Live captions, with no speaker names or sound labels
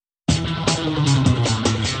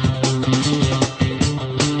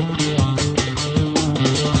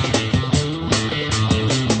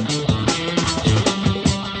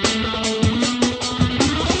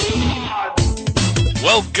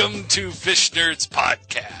to Fish Nerds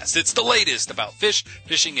Podcast. It's the latest about fish,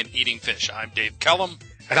 fishing, and eating fish. I'm Dave Kellum.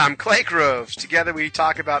 And I'm Clay Groves. Together we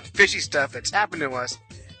talk about fishy stuff that's happened to us,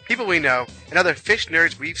 people we know, and other fish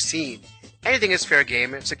nerds we've seen. Anything is fair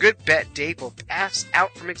game, and it's a good bet Dave will pass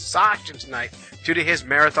out from exhaustion tonight due to his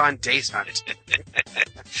marathon days hunt.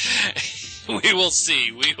 We will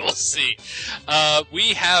see. We will see.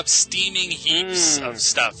 We have steaming heaps of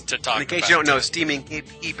stuff to talk about. In case you don't know, steaming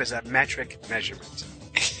heap is a metric measurement.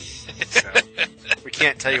 So, we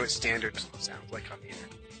can't tell you what standard sounds like on the air.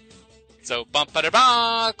 So,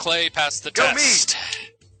 bum-ba-da-ba, Clay passed the test.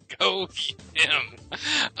 Go me! Go him.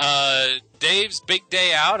 Dave's big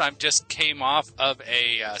day out. I just came off of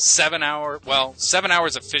a 7 hours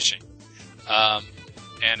of fishing.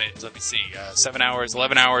 And let me see, 7 hours,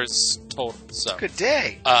 11 hours total. So good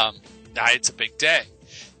day. It's a big day.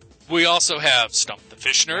 We also have Stump the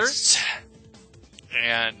Fish Nerds.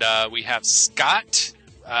 And we have Scott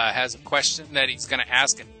has a question that he's going to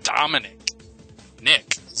ask, and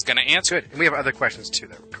Nick, is going to answer. Good. And we have other questions, too,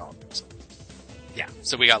 that we're calling. So. Yeah.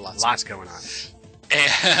 So we got lots going on.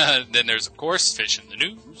 And then there's, of course, Fish in the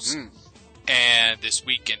News. And This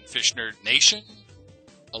Week in Fish Nerd Nation.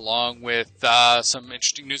 Along with some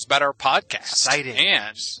interesting news about our podcast. Exciting.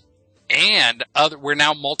 And we're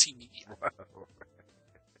now multimedia.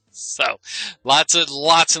 So, lots and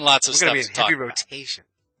lots of stuff to talk about. We're going to be in heavy rotation.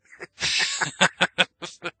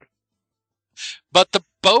 But the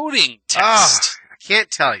boating test. I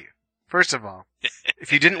can't tell you. First of all,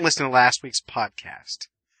 if you didn't listen to last week's podcast,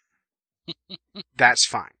 that's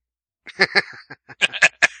fine.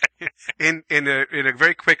 In a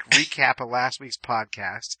very quick recap of last week's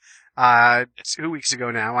podcast, 2 weeks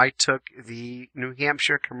ago now, I took the New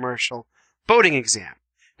Hampshire commercial boating exam.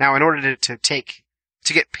 Now, in order to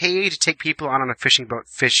get paid to take people on a fishing boat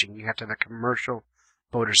fishing, you have to have a commercial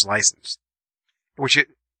boater's license, which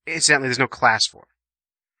incidentally there's no class for.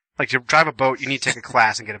 Like to drive a boat, you need to take a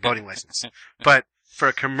class and get a boating license. But for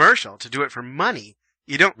a commercial, to do it for money,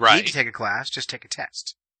 you don't need to take a class, just take a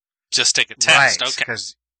test. Just take a test, right, okay.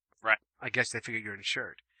 Because I guess they figure you're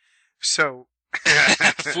insured. So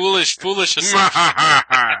foolish assumption.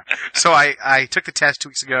 So I took the test 2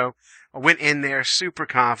 weeks ago. I went in there super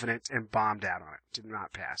confident and bombed out on it. Did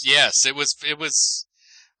not pass. Yes, it was.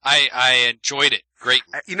 I enjoyed it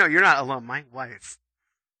greatly. You're not alone. My wife,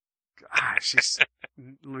 she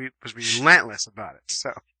was relentless about it.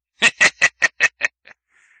 So.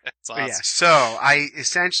 That's awesome. Yeah. So I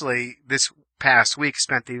essentially this past week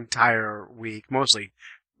spent the entire week, mostly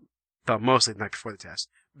the night before the test,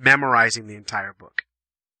 memorizing the entire book.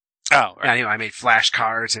 Oh, right. And, I made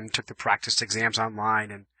flashcards and took the practice exams online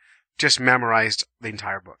and just memorized the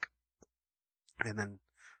entire book. And then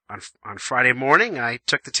on Friday morning, I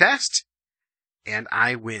took the test and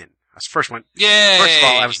I win. I was the first one. Yay! First of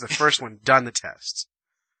all, I was the first one done the test,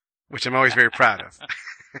 which I'm always very proud of.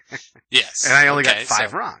 Yes. And I only got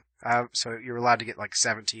 5 wrong. So you're allowed to get like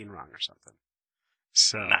 17 wrong or something.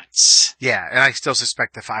 So nuts. Yeah, and I still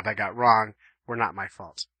suspect the 5 I got wrong were not my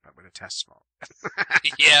fault, but were the test's fault.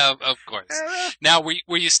 Yeah, of course. Now,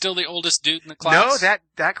 were you still the oldest dude in the class? No,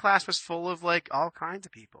 that class was full of like all kinds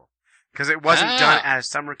of people because it wasn't done at a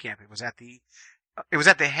summer camp. It was at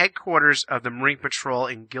the headquarters of the Marine Patrol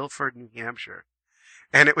in Guilford, New Hampshire,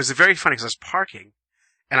 and it was very funny because I was parking,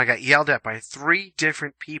 and I got yelled at by 3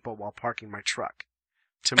 different people while parking my truck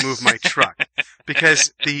to move my truck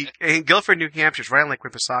because in Guilford, New Hampshire, is right on Lake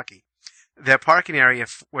Winnipesaukee. The parking area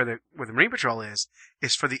where the Marine Patrol is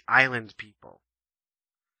for the island people.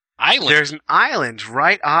 Island? There's an island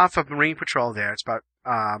right off of Marine Patrol there. It's about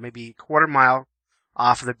maybe a quarter mile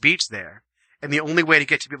off of the beach there. And the only way to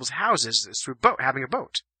get to people's houses is through having a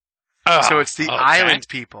boat. So it's the island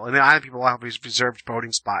people. And the island people have these reserved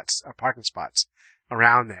boating spots, parking spots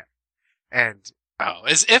around there. And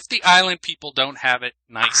as if the island people don't have it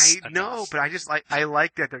nice. I know, but I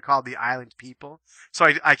like that they're called the island people. So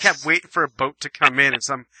I kept waiting for a boat to come in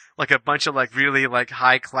and a bunch of really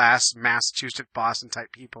high class Massachusetts, Boston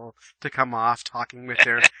type people to come off talking with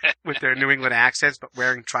their New England accents, but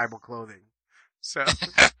wearing tribal clothing. So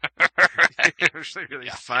it was really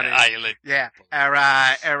funny. Island. Yeah. All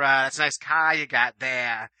right. That's a nice car you got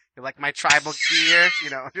there. You like my tribal gear?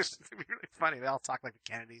 Just really funny. They all talk like the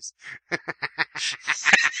Kennedys.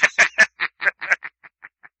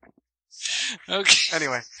 Okay.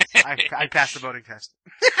 Anyway, I passed the boating test.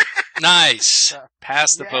 Nice.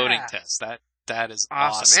 Passed the boating test. That is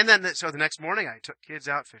awesome. And then, so the next morning I took kids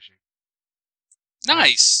out fishing.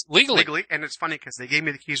 Nice. Legally. And it's funny because they gave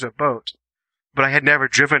me the keys to a boat, but I had never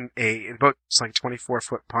driven a boat. It's like a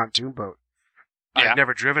 24-foot pontoon boat. Yeah. I'd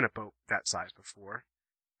never driven a boat that size before.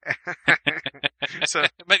 So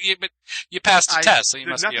but you passed the test, so you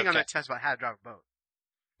there's must be nothing okay. on that test about how to drive a boat.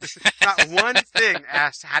 Not one thing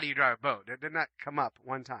asked, how do you drive a boat? It did not come up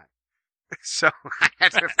one time. So I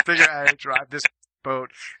had to figure out how to drive this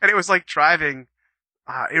boat. And it was like driving,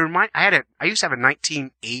 I used to have a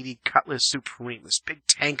 1980 Cutlass Supreme, this big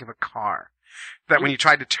tank of a car. That when you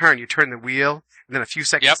tried to turn, you turn the wheel, and then a few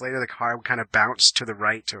seconds later the car would kind of bounce to the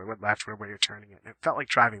right or left, wherever you're turning it. And it felt like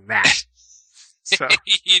driving that. So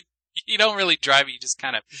you don't really drive it, you just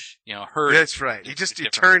kind of, hurry. That's right. You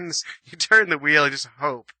turn the wheel and just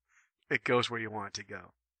hope it goes where you want it to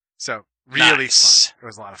go. So really fun. It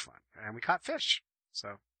was a lot of fun. And we caught fish.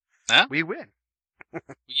 So we win.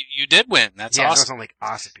 You did win. That's awesome. Yeah, it was on Lake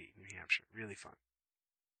Ossipee, New Hampshire. Really fun.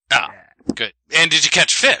 Oh, good. And did you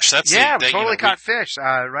catch fish? We totally caught fish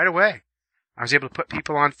right away. I was able to put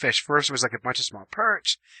people on fish. First it was like a bunch of small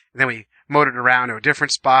perch, and then we motored around to a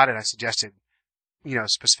different spot, and I suggested,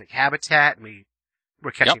 specific habitat, and we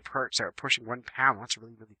were catching perch that were pushing 1 pound. Lots of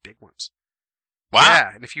really, really big ones. Wow.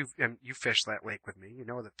 Yeah, and if you fished that lake with me, you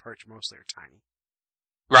know the perch mostly are tiny.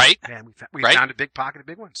 Right. And we found a big pocket of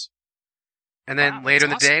big ones. And then later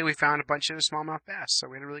in the day, we found a bunch of smallmouth bass, so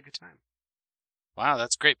we had a really good time. Wow,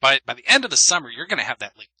 that's great. By the end of the summer, you're going to have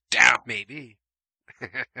that lake down. Maybe.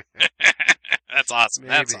 That's awesome.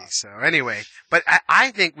 Maybe. That's awesome. So anyway, but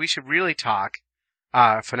I think we should really talk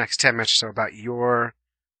for the next 10 minutes or so about your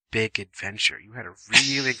big adventure. You had a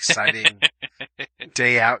really exciting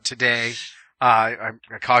day out today. I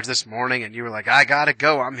called you this morning, and you were like, "I gotta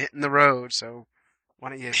go. I'm hitting the road." So why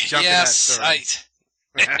don't you jump in that story?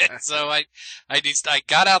 So I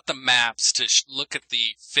got out the maps to look at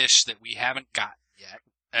the fish that we haven't gotten yet.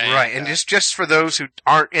 Right, and just for those who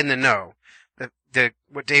aren't in the know,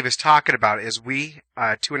 what Dave is talking about is we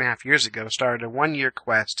 2.5 years ago started a 1-year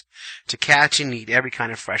quest to catch and eat every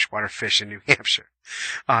kind of freshwater fish in New Hampshire,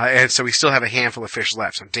 and so we still have a handful of fish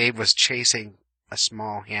left. So Dave was chasing a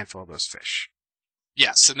small handful of those fish.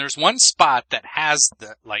 Yes, and there's one spot that has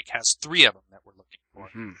 3 of them that we're looking for,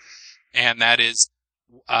 and that is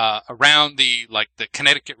around the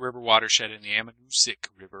Connecticut River watershed and the Ammonoosuc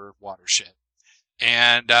River watershed.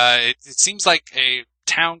 And it seems like a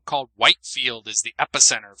town called Whitefield is the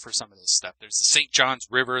epicenter for some of this stuff. There's the St. Johns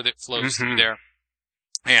River that flows through there.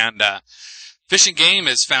 And Fish and Game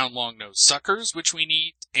has found long-nosed suckers, which we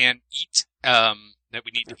need and eat, that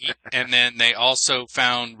we need to eat. And then they also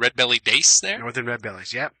found red-bellied dace there. Northern red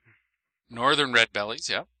bellies, yep. Northern red bellies,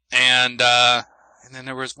 yep. And then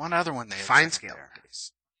there was one other one they had. Fine scale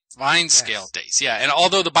dace. Fine scale dace, yeah. And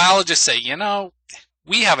although the biologists say,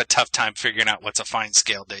 we have a tough time figuring out what's a fine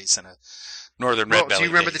scale dace and a northern red belly. Do you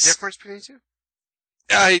remember dace. the difference between the two?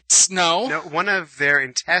 No. No, one of their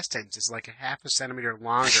intestines is like a half a centimeter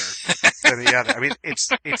longer than the other. I mean, it's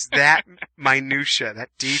that minutia, that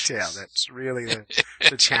detail, that's really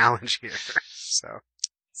the challenge here.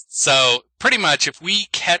 So pretty much, if we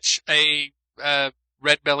catch a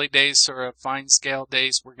red belly dace or a fine scale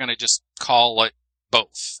dace, we're going to just call it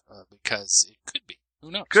both because it could be. Who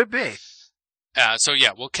knows? Could be. So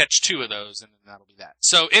yeah, we'll catch 2 of those, and then that'll be that.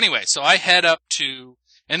 So anyway, so I head up to,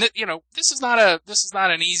 and this is not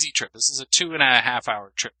an easy trip. This is a 2.5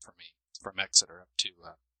 hour trip for me from Exeter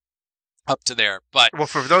up to there. But well,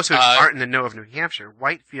 for those who aren't in the know of New Hampshire,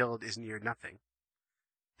 Whitefield is near nothing.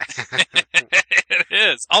 It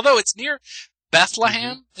is, although it's near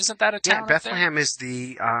Bethlehem. Isn't that a town? Yeah, Bethlehem is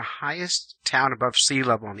the highest town above sea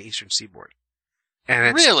level on the eastern seaboard. And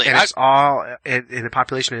it's, really? And it's all, and the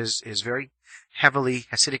population is very heavily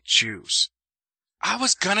Hasidic Jews. I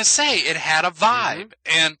was gonna say, it had a vibe.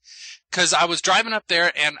 And, cause I was driving up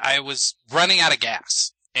there and I was running out of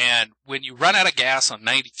gas. And when you run out of gas on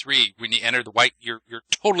 93, when you enter the White, you're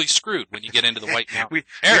totally screwed when you get into the White Mountain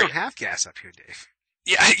area. We don't have gas up here, Dave.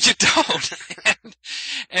 Yeah, you don't.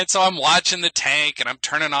 and so I'm watching the tank and I'm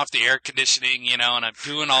turning off the air conditioning, and I'm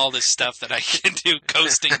doing all this stuff that I can do,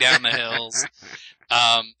 coasting down the hills.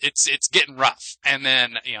 It's getting rough. And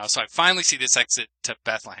then, so I finally see this exit to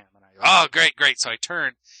Bethlehem, and I go, oh, great. So I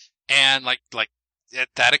turn, and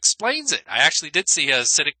that explains it. I actually did see a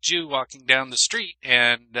Hasidic Jew walking down the street,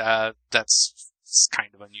 and that's kind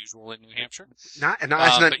of unusual in New Hampshire. Not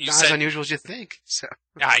as unusual as you think. So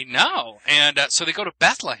I know. And so they go to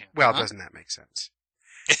Bethlehem. Well, doesn't that make sense?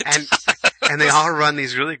 And they all run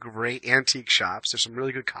these really great antique shops. There's some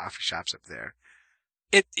really good coffee shops up there.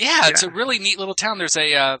 It's a really neat little town. There's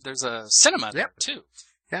a cinema there too.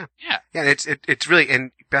 Yeah. Yeah. Yeah, it's really,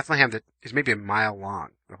 and Bethlehem that is maybe a mile long,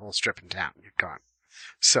 the whole strip in town. You're gone.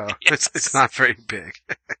 So it's not very big.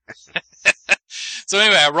 So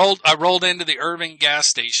anyway, I rolled into the Irving gas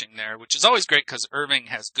station there, which is always great because Irving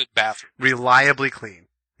has good bathrooms. Reliably clean.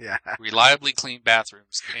 Yeah. Reliably clean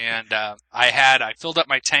bathrooms. And I filled up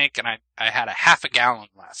my tank, and I had a half a gallon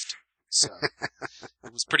left. So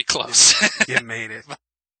it was pretty close. You made it.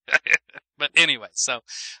 But anyway, so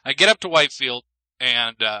I get up to Whitefield,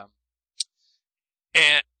 and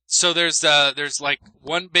so there's like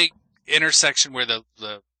one big intersection where the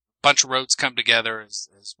bunch of roads come together,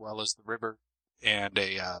 as well as the river, and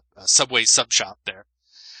a Subway sub shop there.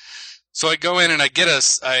 So I go in and I get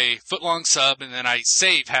a foot-long sub, and then I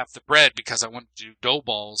save half the bread because I want to do dough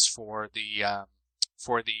balls for the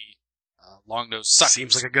long-nosed suckers.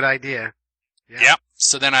 Seems like a good idea. Yeah. Yep.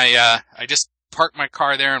 So then I just parked my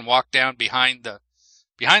car there and walked down behind the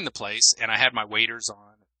place, and I had my waders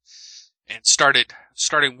on and started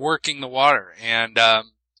working the water. And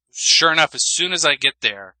sure enough, as soon as I get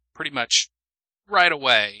there, pretty much right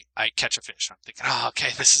away, I catch a fish. I'm thinking, oh, okay,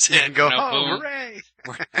 this is You it. can go, boom, hooray!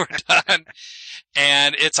 we're done.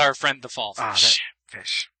 And it's our friend the fall fish.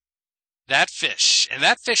 That fish.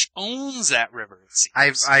 That fish owns that river, it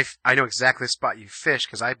seems. I know exactly the spot you fish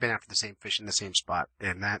because I've been after the same fish in the same spot,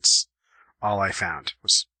 and that's all I found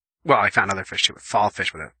I found other fish too, but fall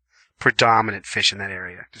fish were the predominant fish in that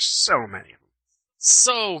area. Just so many of them.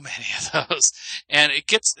 So many of those. And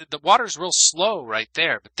the water's real slow right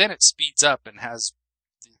there, but then it speeds up and has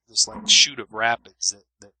this like chute of rapids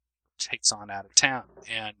that takes on out of town.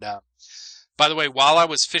 And, by the way, while I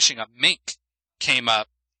was fishing, a mink came up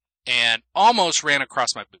and almost ran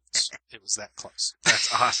across my boots. It was that close.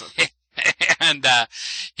 That's awesome. And,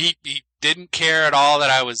 he didn't care at all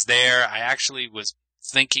that I was there. I actually was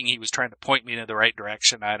thinking he was trying to point me in the right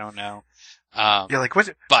direction. I don't know. You're like,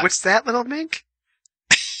 what's that, little mink?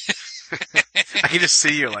 I can just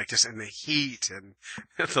see you like just in the heat and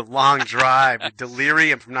the long drive, the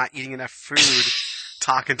delirium from not eating enough food,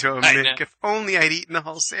 talking to a mink. If only I'd eaten the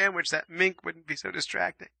whole sandwich, that mink wouldn't be so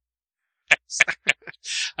distracting.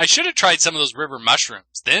 I should have tried some of those river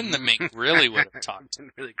mushrooms. Then the mink really would have talked.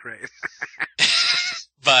 Really great.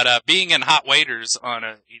 But being in hot waders on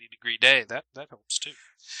a 80-degree day, that helps too.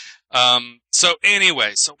 So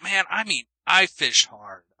anyway, man, I mean, I fished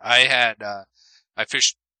hard. I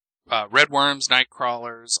fished red worms, night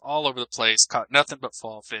crawlers, all over the place. Caught nothing but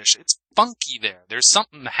fall fish. It's funky there. There's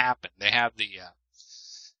something to happen. They have the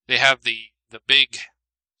big.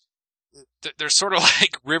 They're sort of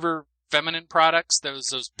like river feminine products.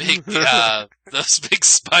 Those big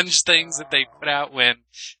sponge things that they put out when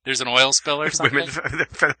there's an oil spill or something. Women,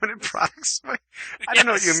 feminine products. I don't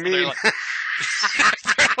know what you mean.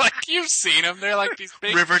 They're like you've seen them. They're like these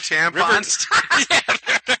big river tampons.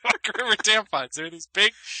 They're like river tampons. They're these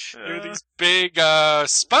big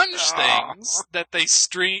sponge things that they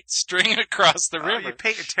string across the river. You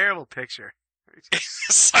paint a terrible picture.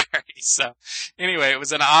 Sorry. So anyway, it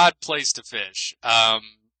was an odd place to fish.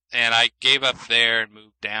 And I gave up there and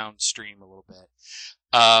moved downstream a little bit.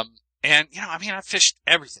 And I fished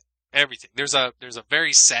everything. There's a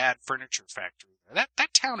very sad furniture factory there.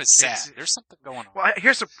 That town is sad. There's something going on. Well,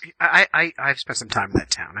 I've spent some time in that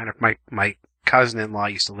town. My cousin-in-law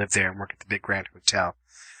used to live there and work at the Big Grand Hotel,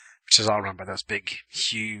 which is all run by those big,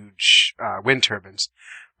 huge, wind turbines.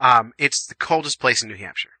 It's the coldest place in New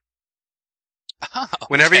Hampshire. Oh, okay.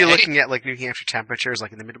 Whenever you're looking at like New Hampshire temperatures,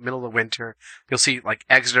 like in the middle of winter, you'll see like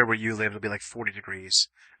Exeter where you live, it'll be like 40 degrees.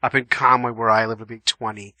 Up in Conway where I live, it'll be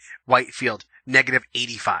 20. Whitefield, negative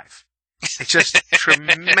 85. It's just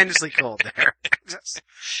tremendously cold there.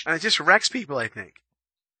 And it just wrecks people, I think.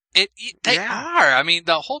 They are. I mean,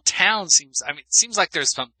 the whole town it seems like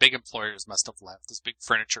there's some big employers must have left, this big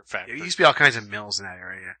furniture factory. There used to be all kinds of mills in that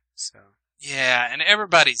area, so. Yeah, and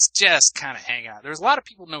everybody's just kind of hanging out. There's a lot of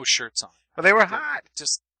people no shirts on. Well, they were hot.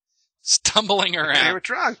 Just stumbling around. They were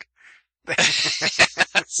drunk. But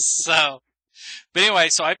anyway,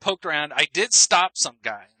 so I poked around. I did stop some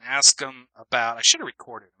guy and ask him about, I should have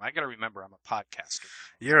recorded him. I gotta remember I'm a podcaster.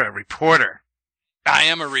 You're a reporter. I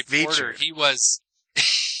am a reporter. Featured.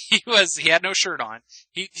 He had no shirt on.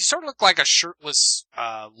 He sort of looked like a shirtless,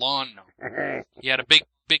 lawn gnome. He had a big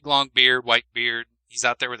long beard, white beard. He's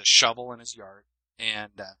out there with a shovel in his yard.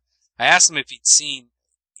 And, I asked him if he'd seen,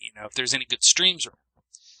 if there's any good streams around.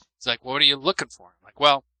 He's like, what are you looking for? I'm like,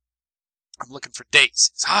 well, I'm looking for dace.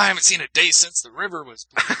 He says, I haven't seen a dace since the river was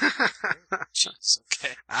bleeding. Jeez,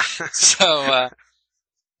 okay. So,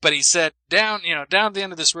 but he said, down at the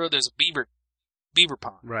end of this road, there's a beaver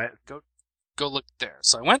pond. Right. Go look there.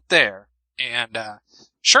 So I went there, and,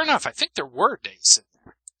 sure enough, I think there were dace in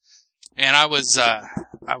there. And I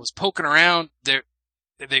was poking around there.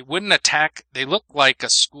 They wouldn't attack. They looked like a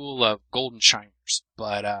school of golden shiners,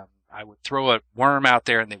 but, I would throw a worm out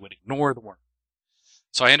there and they would ignore the worm.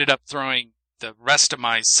 So I ended up throwing the rest of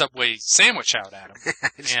my Subway sandwich out at them.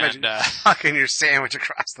 Just And, imagine hucking your sandwich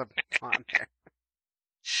across the pond there.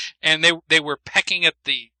 and they were pecking at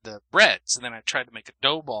the breads, and then I tried to make a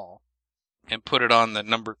dough ball and put it on the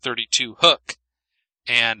number 32 hook,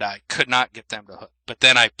 and I could not get them to hook. But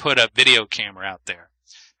then I put a video camera out there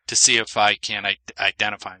to see if I can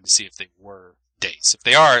identify them, to see if they were days. If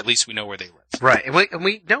they are, at least we know where they live. Right, and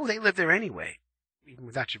we know they live there anyway, even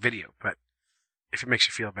without your video, but if it makes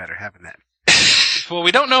you feel better having that. Well,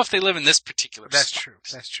 we don't know if they live in this particular spot.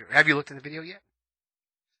 That's true. Have you looked at the video yet?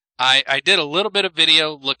 I did a little bit of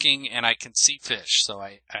video looking, and I can see fish. So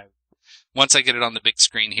I once I get it on the big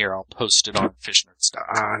screen here, I'll post it on Fish Nerd stuff.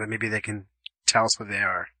 Then maybe they can tell us where they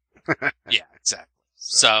are. Yeah, exactly.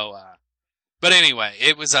 So, but anyway,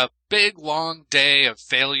 it was a big, long day of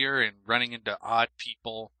failure and running into odd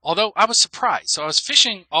people. Although I was surprised. So I was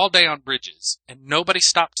fishing all day on bridges, and nobody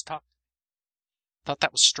stopped to talk. Thought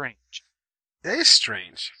that was strange. That is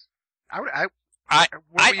strange. I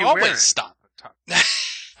wearing? always stop and talk.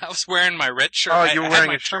 I was wearing my red shirt. Oh, you were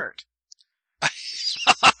wearing a shirt.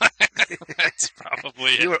 That's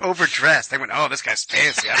probably it. You were overdressed. They went, "Oh, this guy's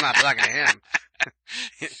fancy. I'm not talking to him."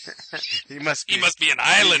 He must be an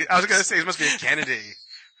island. I was going to say he must be a Kennedy.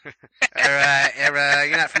 All right,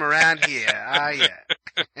 you're not from around here, are you?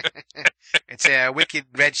 It's a wicked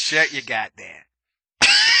red shirt you got there.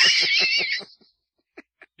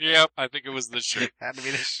 Yep, I think it was the shirt. Had to be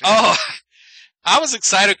the shirt. Oh, I was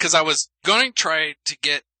excited because I was going to try to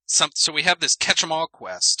get some. So we have this catch 'em all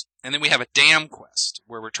quest, and then we have a dam quest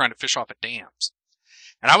where we're trying to fish off at dams.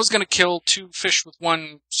 And I was going to kill 2 fish with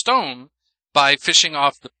 1 stone by fishing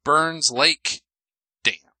off the Burns Lake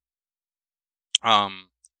dam.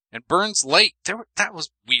 And Burns Lake, that was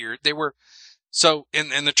weird. They were, so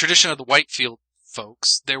in the tradition of the Whitefield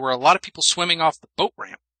folks, there were a lot of people swimming off the boat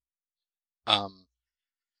ramp. Are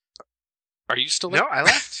you still there? No, I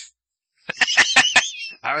left.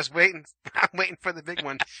 I was waiting. I'm waiting for the big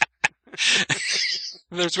one.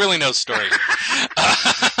 There's really no story.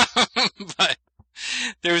 But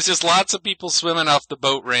there was just lots of people swimming off the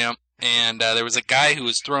boat ramp, and there was a guy who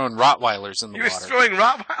was throwing Rottweilers in the water. You were throwing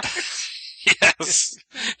Rottweilers? Yes.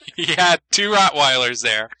 He had 2 Rottweilers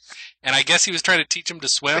there, and I guess he was trying to teach them to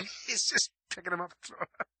swim. He's just picking them up and throwing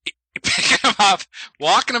them. Picking them up,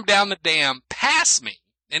 walking them down the dam, past me.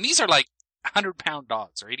 And these are like 100-pound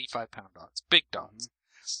dogs or 85-pound dogs, big dogs.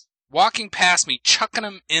 Walking past me, chucking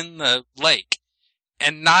them in the lake,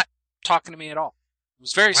 and not talking to me at all. It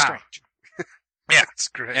was very strange. Yeah, that's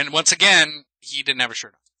great. And once again, he didn't have a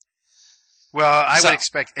shirt on. Well, I would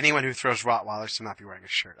expect anyone who throws Rottweilers to not be wearing a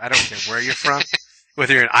shirt. I don't care where you're from,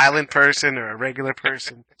 whether you're an island person or a regular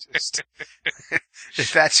person. Just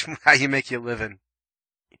if that's how you make your living.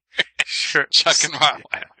 Sure. Chucking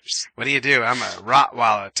Rottweilers. What do? I'm a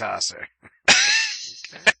Rottweiler tosser.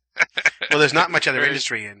 Okay. Well, there's not much other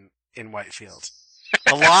industry in Whitefield.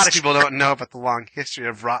 A lot of people don't know about the long history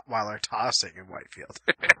of Rottweiler tossing in Whitefield.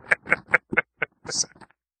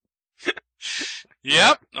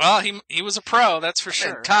 Yep. Well, he was a pro, that's for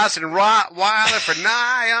sure. Been tossing Rottweiler for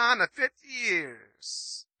nigh on to 50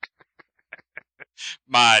 years.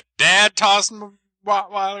 My dad tossed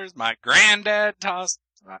Rottweilers. My granddad tossed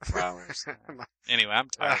Rottweilers. Anyway, I'm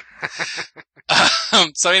tired.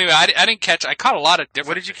 So anyway, I didn't catch. I caught a lot of different.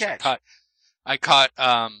 What did you fish. catch? I caught.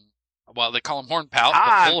 Well, they call them hornpout,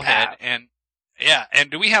 the bullhead, and yeah.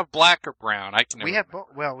 And do we have black or brown? I can. Never we have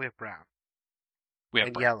remember. we have brown. We have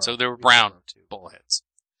and brown. yellow. So they were brown bullheads.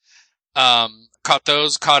 Caught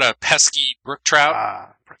those. Caught a pesky brook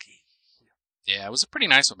trout. Brookie. Yeah, it was a pretty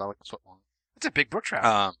nice one, about like a foot long. It's a big brook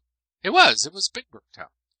trout. It was a big brook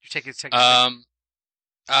trout. You take it.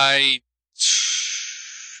 I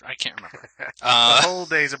can't remember. The whole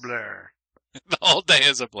day's a blur. The whole day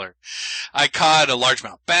is a blur. I caught a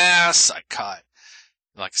largemouth bass. I caught,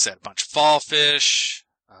 like I said, a bunch of fall fish,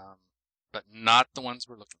 but not the ones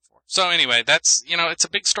we're looking for. So anyway, that's, it's a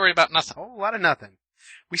big story about nothing. A whole lot of nothing.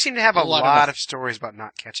 We seem to have a lot of stories about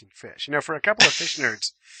not catching fish. For a couple of fish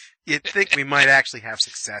nerds, you'd think we might actually have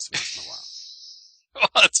success once in a while.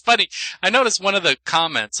 Well, it's funny. I noticed one of the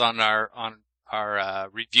comments on our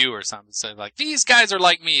review or something said like, these guys are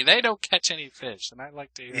like me. They don't catch any fish. And I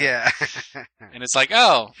like to hear that. And it's like,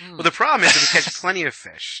 oh. Well, the problem is that we catch plenty of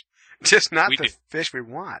fish. Just not the fish we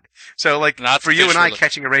want. So like, not for you and I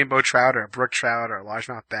catching a rainbow trout or a brook trout or a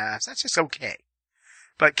largemouth bass, that's just okay.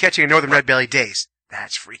 But catching a northern red-bellied dace,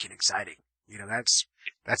 that's freaking exciting. That's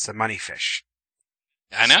the money fish.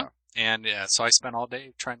 I know. So. And so I spent all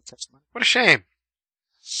day trying to catch them. What a shame.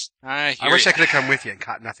 I wish I could have come with you and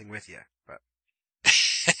caught nothing with you, but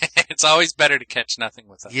it's always better to catch nothing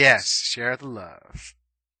with us. Yes, share the love.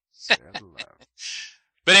 Spread love.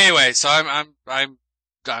 But anyway, so I'm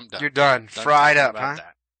done. You're done. Fried up, huh?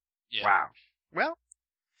 That. Yeah. Wow. Well,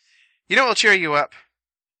 you know what'll cheer you up?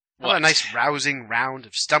 What? A nice rousing round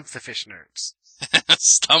of Stump the Fish Nerds.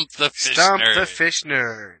 Stump the Fish Stump Nerd. the Fish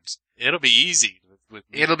Nerds. It'll be easy with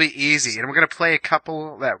me. It'll be easy. And we're going to play a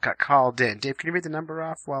couple that got called in. Dave, can you read the number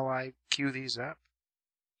off while I cue these up?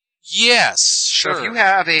 Yes, sure. So if you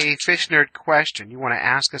have a Fish Nerd question, you want to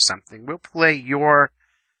ask us something, we'll play your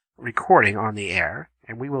recording on the air,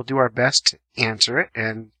 and we will do our best to answer it,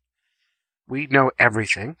 and we know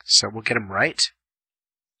everything, so we'll get them right.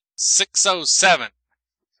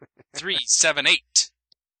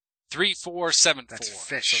 607-378-3474. That's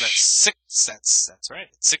fish. So that's right.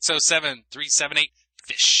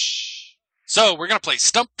 607-378-FISH. So we're going to play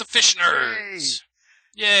Stump the Fish Nerds.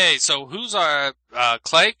 Yay. So who's our,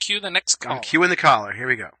 Clay, cue the next call. I'm cueing the caller. Here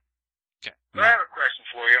we go. Okay. So I have a question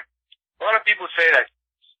for you. A lot of people say that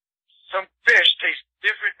some fish taste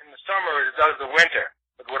different in the summer as it does the winter.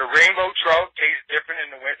 Like would a rainbow trout taste different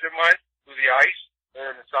in the winter months through the ice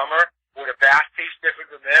or in the summer? Would a bass taste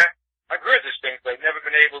different than there? I've heard this thing, but I've never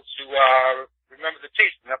been able to remember the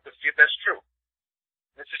taste enough to see if that's true.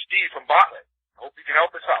 This is Steve from Bartlett. I hope you can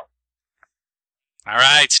help us out. All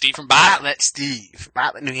right, Steve from Bartlett.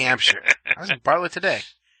 Bartlett, New Hampshire. I was in Bartlett today.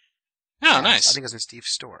 Oh, Yes, nice. I think it was in Steve's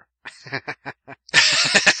store.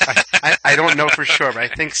 I don't know for sure, but I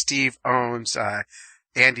think Steve owns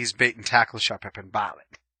Andy's Bait and Tackle Shop up in Bartlett.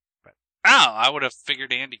 Oh, I would have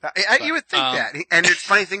figured Andy. You would think that. And the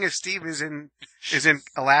funny thing is, Steve is in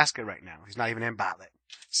Alaska right now. He's not even in Bartlett.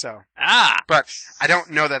 So, but I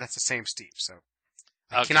don't know that that's the same Steve. So,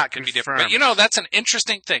 I cannot could confirm. be different. But that's an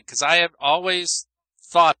interesting thing because I have always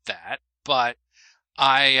thought that. But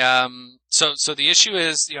so the issue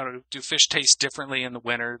is, do fish taste differently in the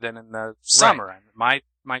winter than in the summer? Right. And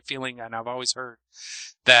my feeling, and I've always heard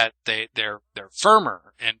that they're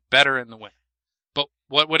firmer and better in the winter. But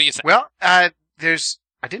what do you think? Well, I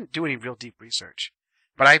didn't do any real deep research,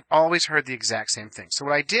 but I've always heard the exact same thing. So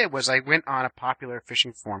what I did was I went on a popular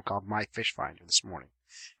fishing forum called My Fish Finder this morning,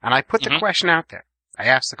 and I put the question out there. I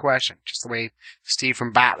asked the question, just the way Steve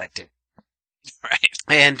from Bartlett did. Right.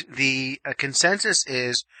 And the consensus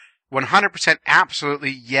is 100%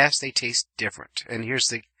 absolutely yes, they taste different. And here's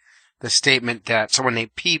the statement that someone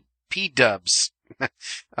named P-Dubs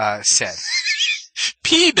said.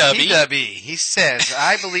 P-Dubby. He says,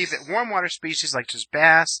 I believe that warm water species like just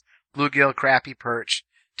bass, bluegill, crappie, perch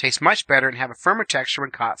taste much better and have a firmer texture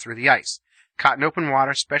when caught through the ice. Caught in open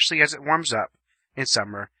water, especially as it warms up in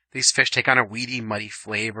summer, these fish take on a weedy, muddy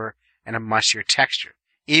flavor and a mushier texture,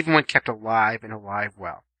 even when kept alive and alive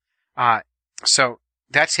well. So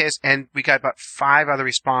that's his, and we got about 5 other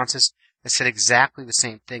responses that said exactly the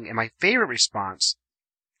same thing. And my favorite response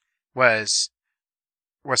was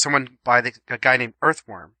someone by a guy named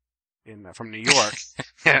Earthworm from New York.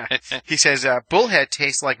 He says, bullhead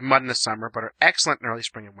tastes like mud in the summer, but are excellent in early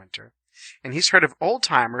spring and winter. And he's heard of old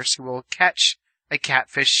timers who will catch a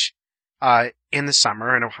catfish in the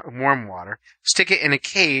summer in a warm water, stick it in a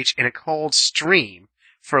cage in a cold stream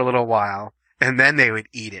for a little while, and then they would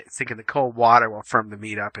eat it, thinking the cold water will firm the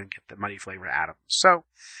meat up and get the muddy flavor out of them. So,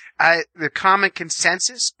 the common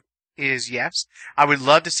consensus is yes. I would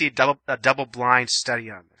love to see a double blind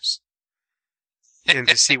study on this, and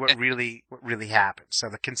to see what really happens. So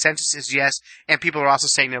the consensus is yes, and people are also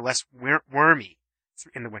saying they're less wormy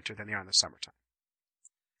in the winter than they are in the summertime.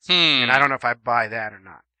 And I don't know if I buy that or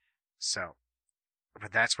not. So,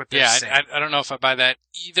 but that's what they're saying. I don't know if I buy that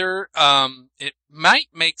either. It might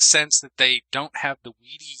make sense that they don't have the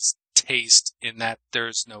weedy taste in that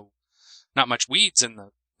there's not much weeds in the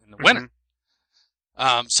winter.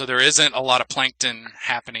 So there isn't a lot of plankton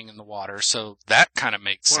happening in the water. So that kind of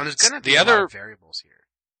makes sense. Well, there's going to be a lot of variables here.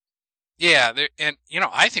 Yeah, and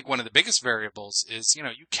I think one of the biggest variables is, you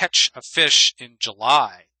catch a fish in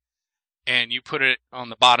July and you put it on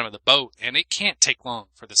the bottom of the boat, and it can't take long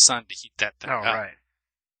for the sun to heat that thing up. Right.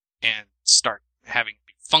 And start having it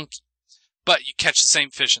be funky. But you catch the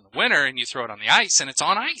same fish in the winter and you throw it on the ice, and it's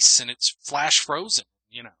on ice and it's flash frozen,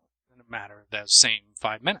 in a matter of those same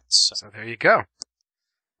 5 minutes. So there you go.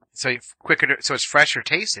 So it's fresher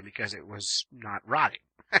tasting because it was not rotting.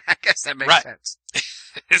 I guess that makes sense.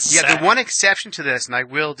 Yeah, the one exception to this, and I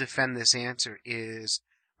will defend this answer, is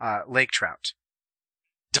lake trout.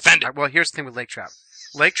 Defend it. Well, here's the thing with lake trout.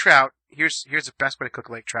 Lake trout, here's the best way to cook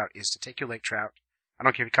lake trout is to take your lake trout. I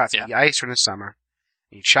don't care if you caught it in the ice or in the summer.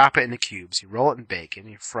 You chop it into cubes. You roll it in bacon.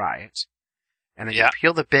 You fry it. And then you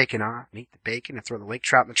peel the bacon off and eat the bacon and throw the lake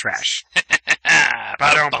trout in the trash.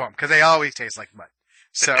 Ba-dum-bum. Because they always taste like mud.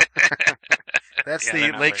 So, That's Yeah, the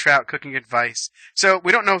they're not lake very- trout cooking advice. So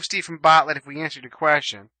we don't know, Steve from Botlet, if we answered your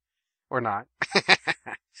question or not.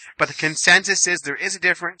 But the consensus is there is a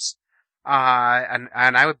difference, and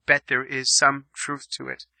I would bet there is some truth to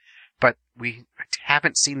it. But we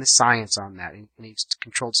haven't seen the science on that in any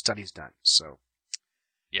controlled studies done. So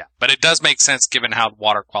Yeah, but it does make sense given how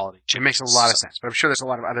water quality it changes. makes a lot of sense. But I'm sure there's a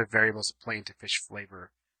lot of other variables that play into fish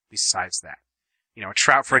flavor besides that. You know, a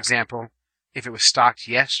trout, for example, if it was stocked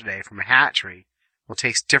yesterday from a hatchery, will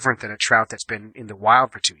taste different than a trout that's been in the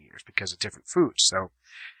wild for 2 years because of different foods. So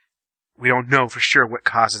we don't know for sure what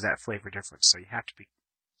causes that flavor difference. So you have to be,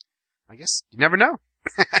 I guess, you never know.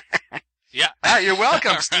 Yeah. You're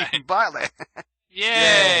welcome, All right. Stephen Bartlett.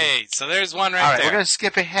 Yay! So there's one right All right, there. we're going to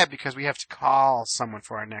skip ahead because we have to call someone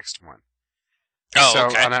for our next one. Oh, so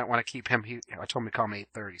okay. I don't want to keep him. I told him to call me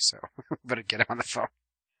 8:30, so better get him on the phone.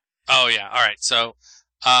 Oh yeah. All right. So,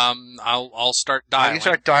 I'll start dialing. You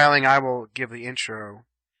start dialing, I will give the intro.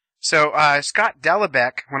 So, Scott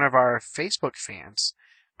Dellebeck, one of our Facebook fans,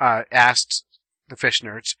 asked the Fish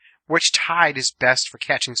Nerds, which tide is best for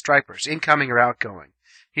catching stripers, incoming or outgoing?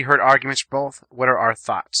 He heard arguments for both. What are our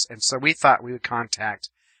thoughts? And so we thought we would contact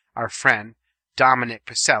our friend, Dominic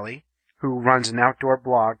Pacelli, who runs an outdoor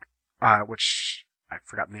blog, which I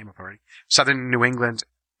forgot the name of already. Southern New England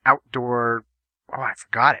Outdoor, I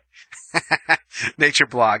forgot it. Nature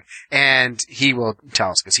blog. And he will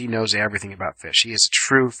tell us because he knows everything about fish. He is a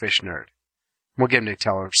true fish nerd. We'll get him to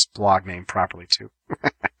tell his blog name properly too.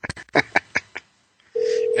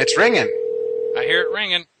 It's ringing. I hear it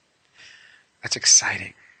ringing. That's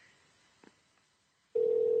exciting.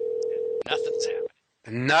 Nothing's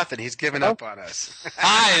happening. Nothing. He's given up on us.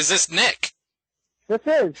 Hi, is this Nick? This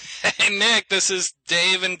is Hey, Nick. This is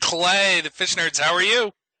Dave and Clay, the Fish Nerds. How are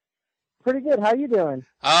you? pretty good. How you doing?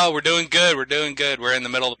 Oh, we're doing good. We're doing good. We're in the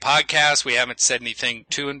middle of the podcast. We haven't said anything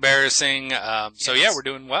too embarrassing. So yeah, we're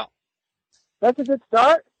doing well. That's a good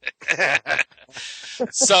start.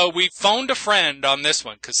 So we phoned a friend on this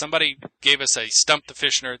one because somebody gave us a Stump the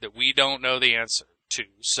Fish Nerd that we don't know the answer to.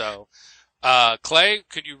 So, Clay,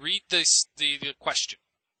 could you read the question?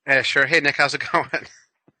 Yeah, sure. Hey, Nick, how's it going?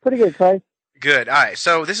 Pretty good, Clay. Good. All right.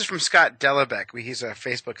 So this is from Scott Dellebeck. He's a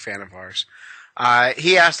Facebook fan of ours.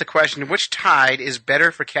 He asked the question, which tide is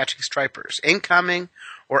better for catching stripers, incoming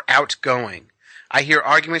or outgoing? I hear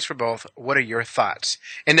arguments for both. What are your thoughts?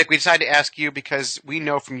 And Nick, we decided to ask you because we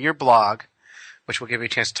know from your blog, which we'll give you a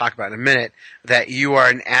chance to talk about in a minute, that you are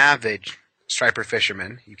an avid striper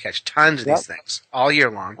fisherman. You catch tons of these things all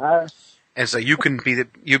year long. And so you'd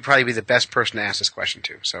probably be the best person to ask this question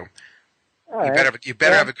to. So you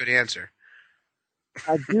better have a good answer.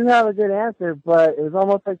 I do have a good answer, but it was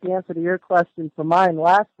almost like the answer to your question for mine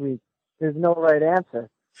last week. There's no right answer.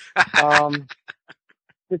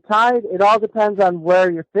 The tide, it all depends on where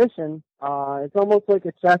you're fishing. It's almost like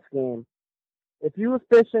a chess game. If you were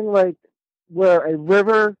fishing like where a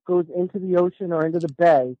river goes into the ocean or into the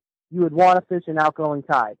bay, you would want to fish an outgoing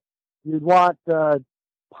tide. You'd want the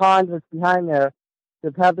pond that's behind there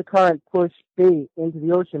to have the current push bait into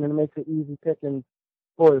the ocean, and it makes it easy picking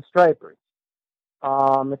for the stripers.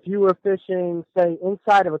 If you were fishing, say,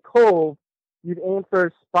 inside of a cove, you'd aim for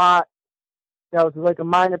a spot that was like a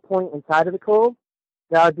minor point inside of the cove.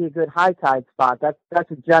 That would be a good high tide spot.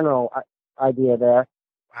 That's a general idea there.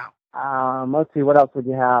 Wow. Let's see, what else would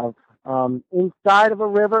you have? Inside of a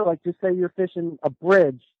river, like just say you're fishing a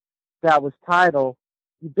bridge that was tidal,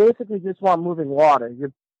 you basically just want moving water.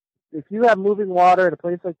 If you have moving water at a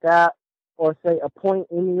place like that, or say a point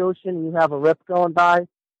in the ocean and you have a rip going by,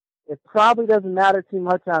 it probably doesn't matter too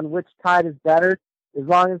much on which tide is better, as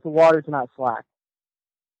long as the water's not slack.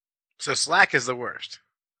 So slack is the worst.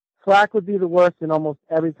 Slack would be the worst in almost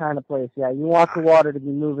every kind of place. Yeah, you want the water to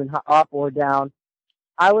be moving up or down.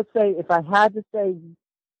 I would say, if I had to say,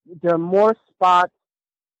 there are more spots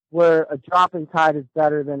where a dropping tide is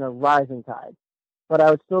better than a rising tide. But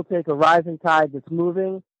I would still take a rising tide that's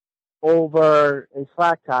moving over a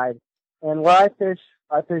slack tide. And where I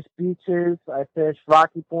fish beaches, I fish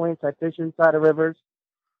rocky points, I fish inside of rivers.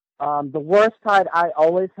 The worst tide I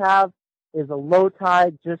always have is a low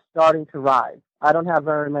tide just starting to rise. I don't have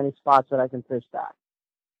very many spots that I can fish that.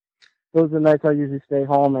 Those are the nights I usually stay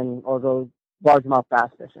home or go largemouth bass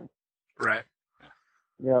fishing. Right.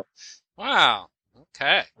 Yep. Wow.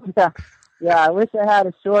 Okay. Yeah. I wish I had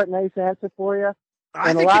a short, nice answer for you. I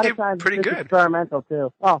And think a lot you of did times pretty it's good. experimental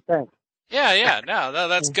too. Oh, thanks. Yeah. No,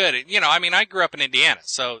 that's good. You know, I mean, I grew up in Indiana,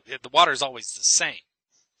 so the water's always the same.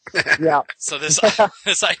 Yeah. So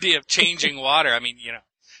this idea of changing water, I mean, you know,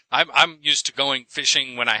 I'm used to going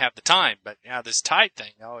fishing when I have the time, but yeah, this tide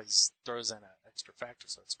thing always throws in an extra factor.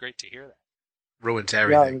 So it's great to hear that. Ruins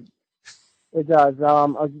everything. It does.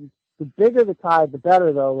 The bigger the tide, the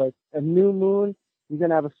better, though. Like a new moon, you're going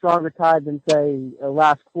to have a stronger tide than, say, a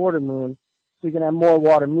last quarter moon. So you're going to have more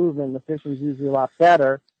water movement. The fishing's usually a lot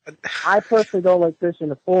better. I personally don't like fishing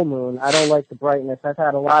a full moon. I don't like the brightness. I've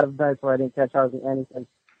had a lot of nights where I didn't catch hardly anything.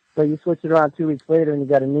 So you switch it around 2 weeks later and you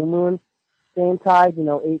got a new moon. Same tide,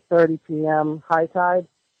 8:30 p.m. high tide.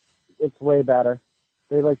 It's way better.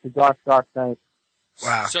 They like the dark nights.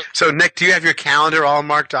 Wow. So, Nick, do you have your calendar all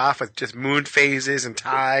marked off with just moon phases and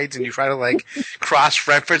tides, and you try to,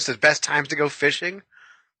 cross-reference the best times to go fishing?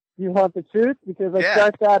 You want the truth? Because I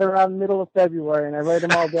start that around the middle of February, and I write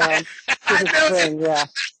them all down to the spring, yeah.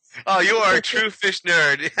 Oh, you are a true fish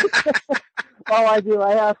nerd. Oh, I do.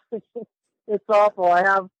 I have, it's awful. I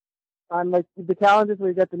have, on the calendars where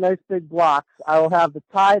you get the nice big blocks, I will have the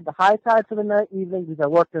tide, the high tide for the night, evening, because I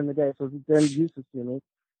work during the day, so it's very useless to me.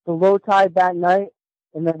 The low tide that night,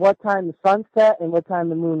 and then what time the sun set and what time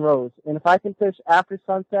the moon rose. And if I can fish after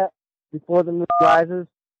sunset, before the moon rises,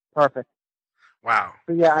 perfect. Wow.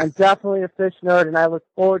 So yeah, I'm definitely a fish nerd, and I look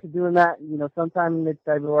forward to doing that, sometime in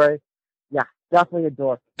mid-February. Yeah, definitely a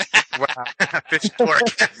dork. Wow. Fish dork.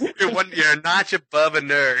 You're a notch above a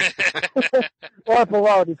nerd. Or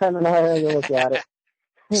below, depending on how you look at it.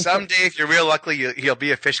 Someday, if you're real lucky, you'll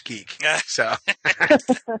be a fish geek. So.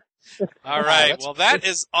 All right. Well, that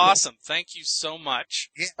is awesome. Thank you so much.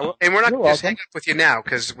 Yeah, and we're not going to just hang up with you now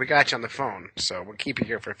because we got you on the phone. So we'll keep you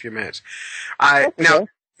here for a few minutes. Now,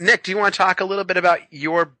 Nick, do you want to talk a little bit about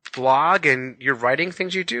your blog and your writing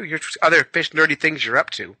things you do, your other fish nerdy things you're up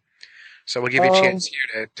to? So we'll give you a chance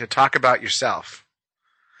here to talk about yourself.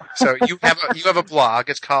 So you have a blog.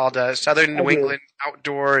 It's called Southern New England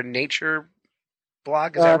Outdoor and Nature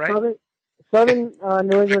Blog. Is that right? Southern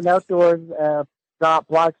New England Outdoors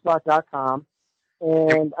 .blogspot.com,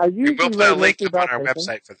 and I usually we'll put a link up on our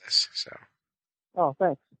website for this. So. Oh,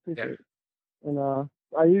 thanks. Appreciate it. And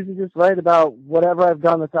I usually just write about whatever I've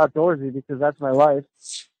done that's outdoorsy because that's my life.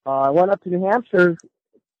 I went up to New Hampshire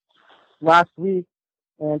last week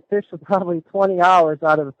and fished for probably 20 hours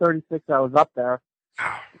out of the 36 I was up there.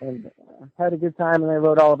 And had a good time, and I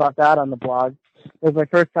wrote all about that on the blog. It was my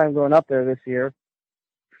first time going up there this year.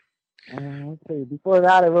 Let's see. Before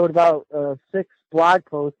that, I wrote about 6 blog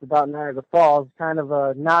posts about Niagara Falls, kind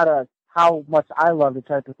of not a how much I love it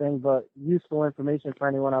type of thing, but useful information for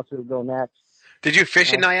anyone else who would go next. Did you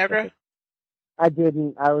fish in Niagara? I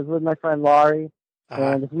didn't. I was with my friend Laurie,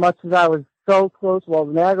 and as much as I was so close, well,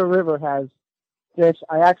 the Niagara River has fish.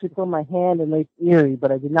 I actually put my hand in Lake Erie,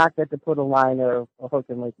 but I did not get to put a line or a hook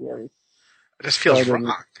in Lake Erie. It just feels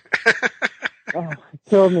wrong. It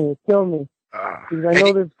killed me. Because I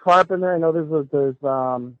know there's carp in there. I know there's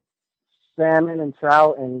salmon and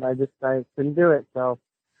trout, and I couldn't do it. So,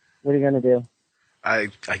 what are you gonna do?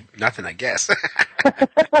 Nothing, I guess.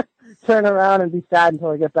 Turn around and be sad until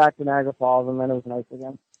I get back to Niagara Falls, and then it was nice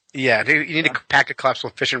again. Yeah, you need to pack a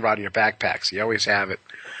collapsible fishing rod in your backpack, so you always have it.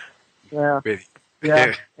 Yeah.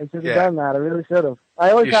 Yeah, I should have done that. I really should have.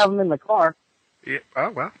 I always have them in the car. Yeah. Oh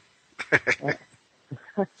well.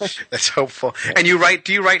 That's hopeful. And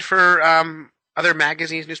do you write for other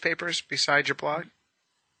magazines, newspapers besides your blog?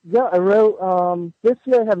 Yeah, I wrote, this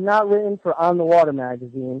year I have not written for On the Water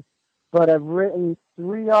magazine, but I've written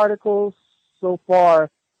 3 articles so far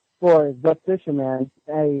for The Fisherman,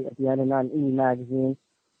 A at the end and on E magazine.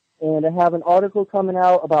 And I have an article coming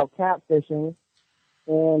out about catfishing,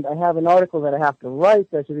 and I have an article that I have to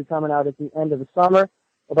write that should be coming out at the end of the summer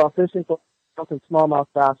about fishing for smallmouth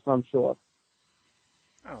bass from shore.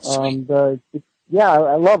 Oh, sweet.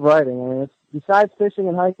 I love writing. I mean, besides fishing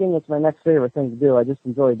and hiking, it's my next favorite thing to do. I just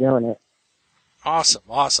enjoy doing it. Awesome.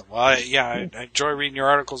 Well, I enjoy reading your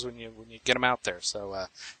articles when you get them out there. So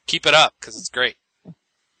keep it up because it's great.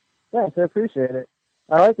 Thanks, I appreciate it.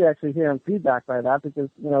 I like actually hearing feedback by that because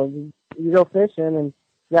you go fishing and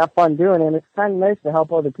you have fun doing it. And it's kind of nice to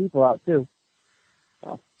help other people out too.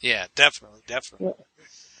 So. Yeah, definitely. Yeah.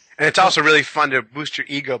 And it's also really fun to boost your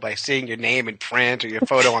ego by seeing your name in print or your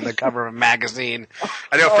photo on the cover of a magazine.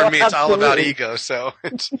 I know for me it's all about ego, so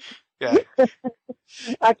yeah.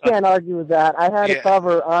 I can't argue with that. I had a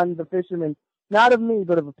cover on The Fisherman, not of me,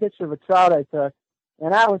 but of a picture of a trout I took.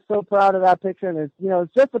 And I was so proud of that picture. And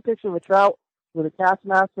it's just a picture of a trout with a cast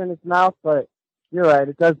master in its mouth, but you're right.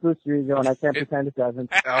 It does boost your ego, and I can't pretend it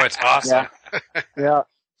doesn't. Oh, it's awesome. Yeah.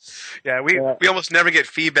 Yeah, we almost never get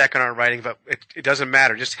feedback on our writing, but it doesn't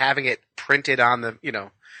matter. Just having it printed on the,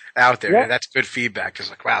 out there, that's good feedback. Just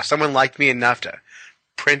like, wow, someone liked me enough to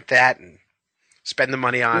print that and spend the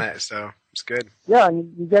money on it, so it's good. Yeah,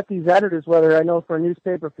 and you get these editors, whether I know for a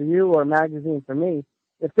newspaper for you or a magazine for me,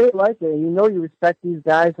 if they like it, and you respect these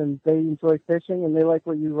guys and they enjoy fishing and they like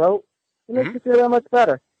what you wrote, It makes you feel that much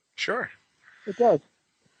better. Sure. It does.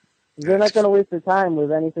 They're not going to waste their time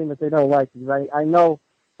with anything that they don't like. I know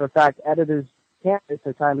for a fact editors can't waste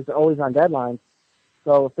their time because they're always on deadline.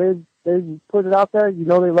 So if they put it out there, you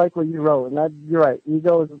know they like what you wrote. And that, you're right.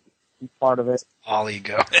 Ego is part of it. All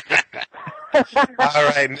ego. All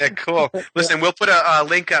right, Nick, cool. Listen, we'll put a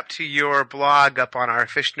link up to your blog up on our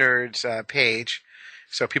Fish Nerds page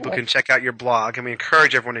so people can check out your blog, and we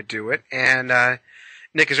encourage everyone to do it. And,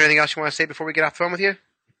 Nick, is there anything else you want to say before we get off the phone with you?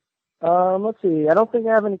 Let's see. I don't think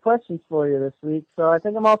I have any questions for you this week, so I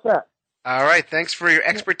think I'm all set. All right, thanks for your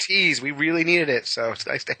expertise. We really needed it, so it's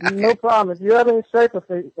nice to have you. No problem. If you have any Striper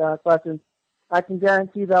questions, I can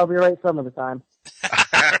guarantee that I'll be right some of the time.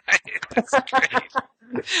 All right, that's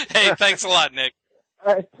great. Hey, thanks a lot, Nick.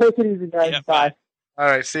 All right, take it easy, guys. Yeah, bye. All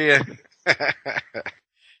right, see ya.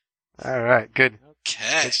 All right, good.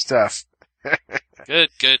 Okay. Good stuff. Good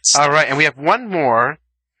stuff. All right, and we have one more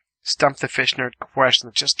Stump the Fish Nerd question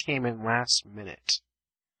that just came in last minute.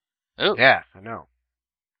 Oh. Yeah, I know.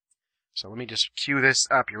 So let me just cue this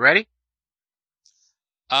up. You ready?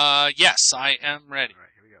 Yes, I am ready. All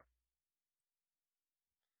right, here we go.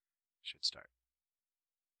 Should start.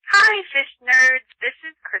 Hi, Fish Nerds. This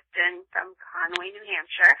is Kristen from Conway, New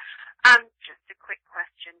Hampshire. Just a quick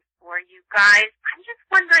question for you guys. I'm just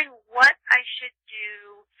wondering what I should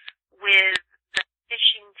do with the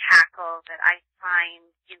fishing tackle that I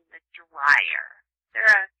find in the dryer. Is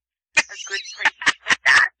there a good place to put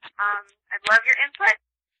that? I'd love your input.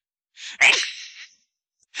 Thanks.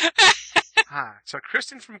 So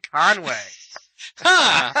Kristen from Conway.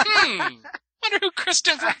 Wonder who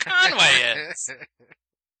Kristen from Conway is.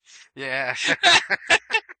 Yeah.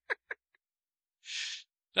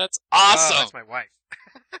 That's Oh, awesome. that's my wife.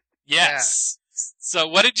 Yes. So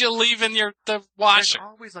what did you leave in the There's washer?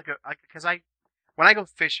 always because when I go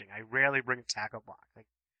fishing, I rarely bring a tackle box.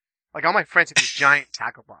 Like all my friends have these giant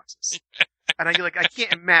tackle boxes, and I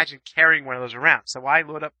can't imagine carrying one of those around. So I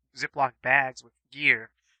load up Ziploc bags with gear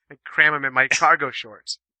and cram them in my cargo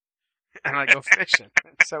shorts, and I go fishing.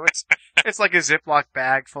 So it's like a Ziploc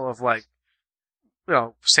bag full of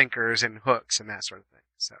sinkers and hooks and that sort of thing.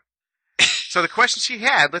 So the question she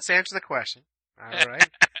had, let's answer the question. All right,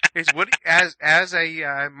 is what as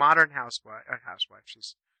a modern housewife,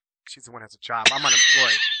 she's the one who has a job. I'm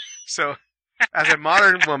unemployed, so. As a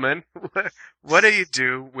modern woman, what do you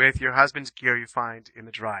do with your husband's gear you find in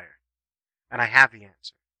the dryer? And I have the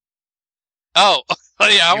answer. Oh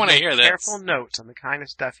yeah, I You want to make hear this. Careful notes on the kind of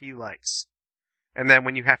stuff he likes. And then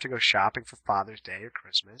when you have to go shopping for Father's Day or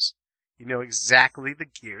Christmas, you know exactly the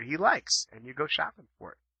gear he likes, and you go shopping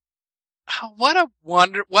for it. Oh, what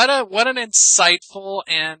an insightful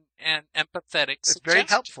and empathetic It's suggestion. very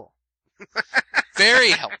helpful.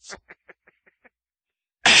 Very helpful.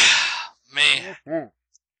 Man, Mm-hmm.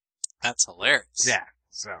 that's hilarious. Yeah.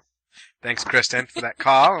 So, thanks, Kristen, for that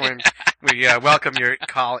call, and we welcome your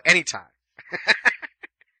call anytime.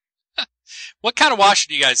 What kind of washer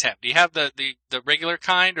do you guys have? Do you have the regular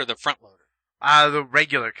kind or the front loader? The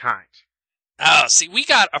regular kind. Oh, see, we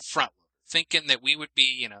got a front loader, thinking that we would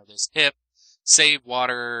be, this hip, save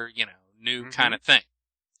water, new kind of thing.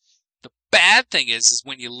 The bad thing is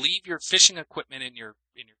when you leave your fishing equipment in your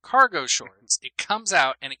cargo shorts, it comes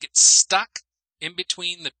out and it gets stuck in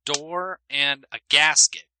between the door and a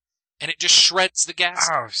gasket, and it just shreds the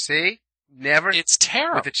gasket. Oh, see? Never. It's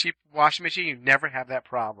terrible. With a cheap washing machine, you never have that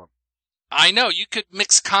problem. I know, you could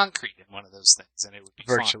mix concrete in one of those things and it would be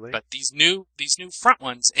Virtually. fine. But these new front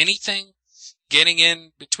ones, anything getting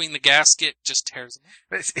in between the gasket just tears them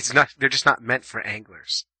up. It's not. They're just not meant for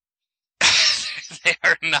anglers. They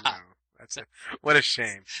are not. No, that's it. What a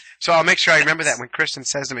shame. So I'll make sure I remember that when Kristen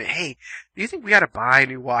says to me, "Hey, do you think we got to buy a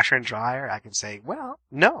new washer and dryer?" I can say, "Well,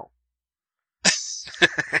 no."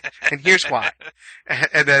 And here's why.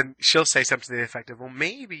 And then she'll say something to the effect of, "Well,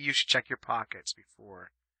 maybe you should check your pockets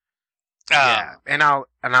before." Yeah, and I'll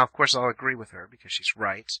of course I'll agree with her because she's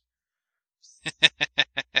right.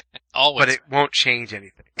 Always. But it won't change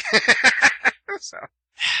anything. So,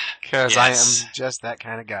 because Yes. I am just that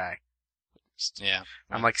kind of guy. Yeah.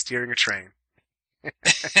 I'm like steering a train.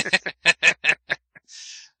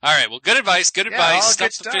 All right. Well, good advice. Good Yeah, advice. all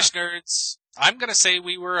Stuff good the fish nerds. I'm going to say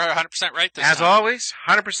we were 100% right this As time. always,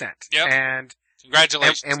 100%. Yep. And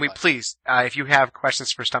Congratulations. and we bud. please, if you have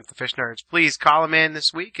questions for Stump the Fish Nerds, please call them in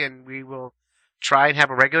this week, and we will try and have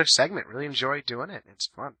a regular segment. Really enjoy doing it. It's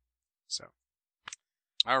fun. So.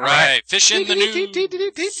 All right. Fish in the news.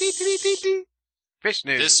 Fish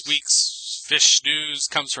news. This week's fish news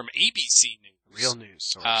comes from ABC News. Real news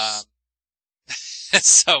source.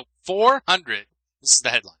 So 400, this is the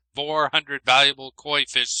headline, 400 valuable koi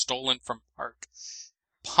fish stolen from park.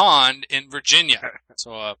 pond in Virginia.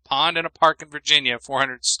 So a pond in a park in Virginia,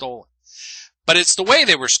 400 stolen. But it's the way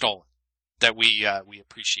they were stolen that we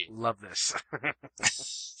appreciate. Love this.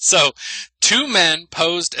 So 2 men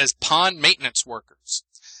posed as pond maintenance workers.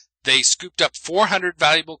 They scooped up 400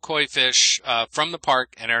 valuable koi fish from the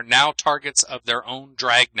park and are now targets of their own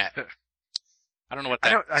dragnet. I don't know what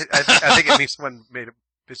that is. I think it means someone made a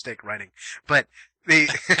mistake writing. But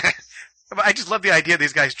I just love the idea of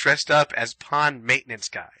these guys dressed up as pond maintenance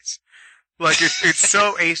guys. Like, it's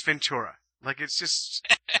so Ace Ventura. Like, it's just...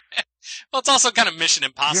 Well, it's also kind of Mission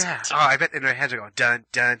Impossible. Yeah. Oh, I bet in their heads are going, dun,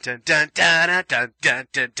 dun, dun, dun, dun, dun, dun, dun,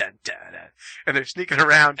 dun, dun, dun. And they're sneaking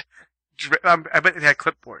around. I bet they had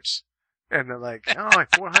clipboards. And they're like, oh,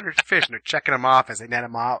 400 fish. And they're checking them off as they net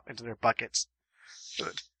them out into their buckets.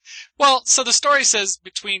 Well, so the story says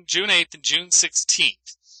between June 8th and June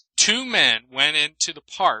 16th, 2 men went into the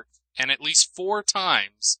park and at least 4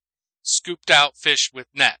 times scooped out fish with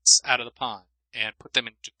nets out of the pond and put them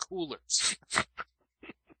into coolers.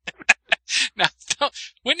 Now,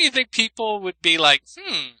 wouldn't you think people would be like,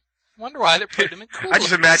 wonder why they're putting them in coolers? I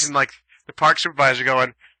just imagine, like, the park supervisor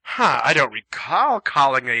going, I don't recall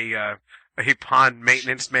calling a pond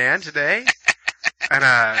maintenance man today. And,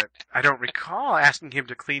 I don't recall asking him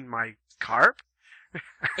to clean my carp.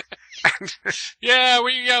 Yeah,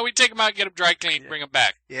 we take them out, get them dry cleaned, bring them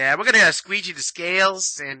back. Yeah, we're gonna squeegee the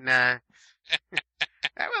scales and,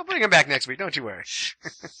 we'll bring them back next week, don't you worry.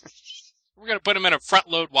 We're going to put them in a front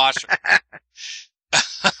load washer.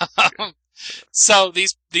 So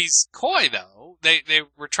these koi though, they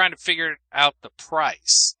were trying to figure out the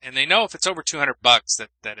price, and they know if it's over $200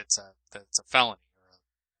 that it's a felony.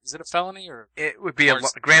 Is it a felony or? It would be a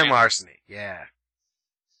grand larceny. Yeah.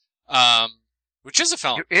 Which is a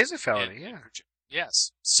felony. It is a felony. Yeah.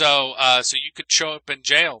 Yes. So you could show up in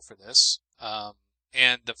jail for this.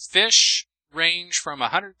 And the fish range from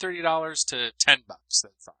 $130 to $10. They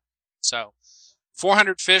thought. So,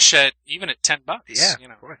 400 fish even at $10. Yeah, you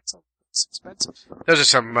know, it's expensive. Those are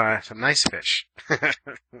some nice fish.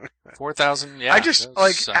 4,000. Yeah. I just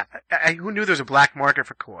I who knew there was a black market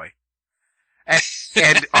for koi,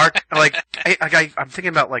 and I'm thinking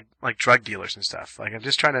about like drug dealers and stuff. Like I'm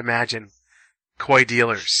just trying to imagine koi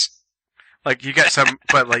dealers. Like you got some,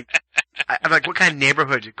 but like I'm like, what kind of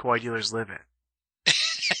neighborhood do koi dealers live in?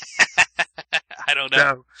 I don't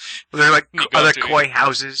know. No. They're like other koi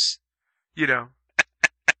houses, you know.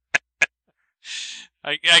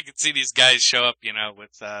 I could see these guys show up, you know,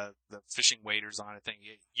 with the fishing waders on. I think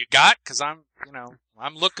you got, because I'm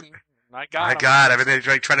looking. I got. I mean, they're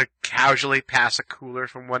like trying to casually pass a cooler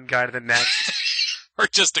from one guy to the next, or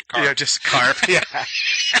just a carp. Yeah, just a carp. Yeah.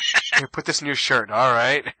 Here, put this in your shirt. All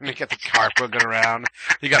right. And you got the carp looking around.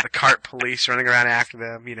 You got the carp police running around after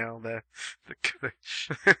them. You know the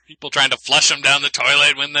people trying to flush them down the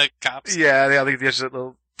toilet when the cops. Yeah, they all these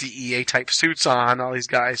little DEA type suits on. All these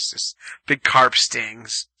guys, just big carp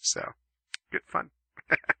stings. So good fun.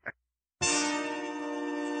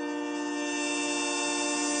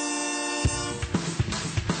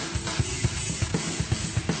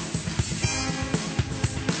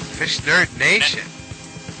 Fish Nerd Nation.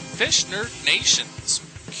 Fish Nerd Nation this week.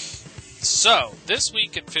 So, this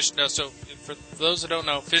week in Fish Nerd, so for those that don't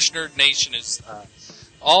know, Fish Nerd Nation is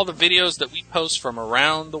all the videos that we post from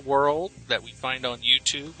around the world that we find on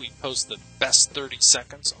YouTube. We post the best 30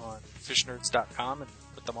 seconds on fishnerds.com and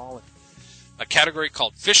put them all in a category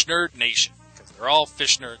called Fish Nerd Nation, because they're all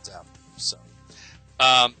fish nerds out there. So,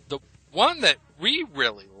 the one that we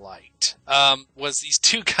really liked was these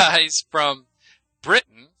 2 guys from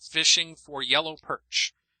Britain fishing for yellow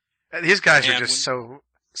perch. These guys are just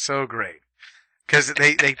so great, because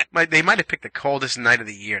they might have picked the coldest night of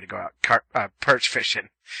the year to go out perch fishing,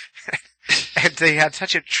 and they had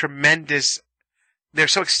such a tremendous. They're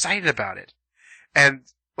so excited about it, and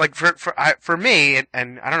like for me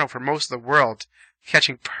and I don't know, for most of the world,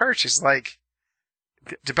 catching perch is like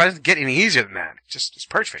it doesn't get any easier than that. Just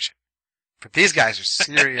perch fishing. But these guys are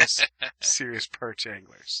serious perch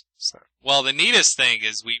anglers. So. Well, the neatest thing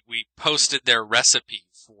is we posted their recipe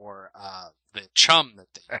for the chum that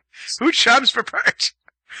they use. Who chums for perch?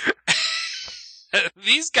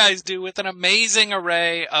 These guys do, with an amazing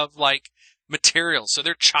array of like materials. So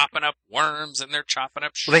they're chopping up worms and they're chopping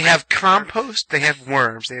up shrimp. Well, they have compost, they have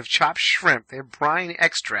worms, they have chopped shrimp, they have brine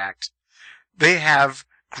extract, they have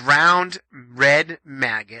ground red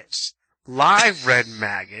maggots, live red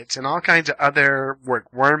maggots, and all kinds of other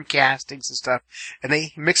worm castings and stuff, and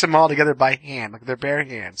they mix them all together by hand, like their bare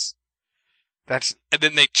hands. And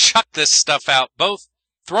then they chuck this stuff out, both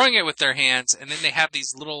throwing it with their hands, and then they have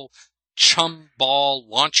these little chum ball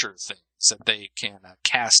launcher things that they can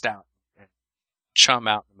cast out and chum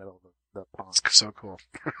out in the middle of the pond. It's so cool.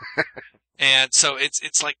 And so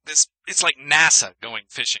it's like this, it's like NASA going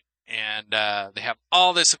fishing. And, they have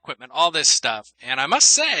all this equipment, all this stuff. And I must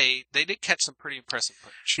say, they did catch some pretty impressive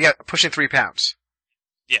perch. Yeah, pushing 3 pounds.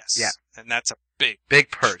 Yes. Yeah. And that's a Big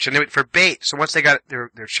perch. And they would, for bait, so once they got their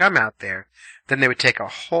chum out there, then they would take a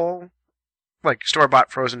whole, like,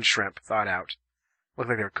 store-bought frozen shrimp, thawed out. Looked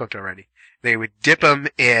like they were cooked already. They would dip them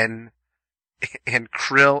in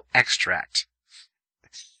krill extract.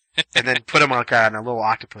 And then put them on a little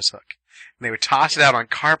octopus hook. And they would toss it out on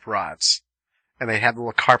carp rods. And they had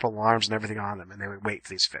little carp alarms and everything on them. And they would wait for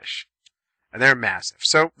these fish. And they're massive.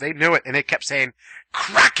 So they knew it. And they kept saying,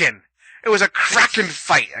 Kraken! It was a Kraken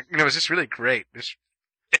fight. It was just really great.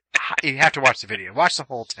 You have to watch the video. Watch the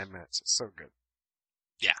whole 10 minutes. It's so good.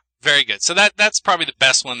 Yeah, very good. So that's probably the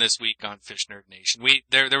best one this week on Fish Nerd Nation.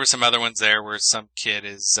 There were some other ones there where some kid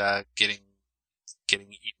is getting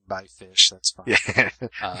eaten by fish. That's fine. Yeah.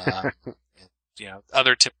 And,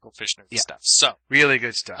 other typical Fish Nerd stuff. So really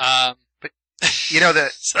good stuff. But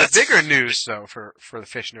the bigger news though for the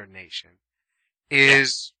Fish Nerd Nation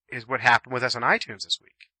is what happened with us on iTunes this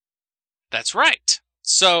week. That's right.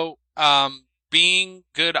 So, being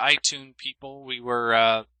good iTunes people, we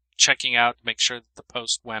were checking out to make sure that the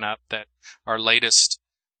post went up, that our latest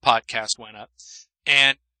podcast went up.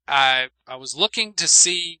 And I was looking to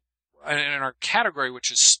see in our category,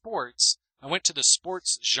 which is sports, I went to the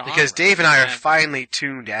sports genre. Because Dave and I are finely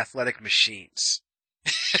tuned athletic machines.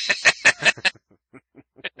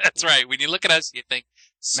 That's right. When you look at us, you think,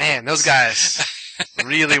 man, those guys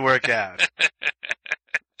really work out.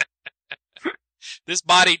 This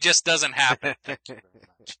body just doesn't happen. Thank you very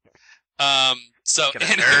much. So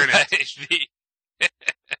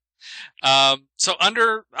so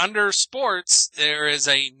under sports, there is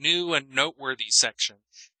a new and noteworthy section,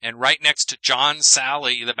 and right next to John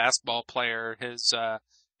Sally, the basketball player, his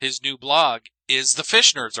new blog is the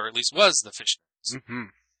Fish Nerds, or at least was the Fish Nerds. Mm-hmm.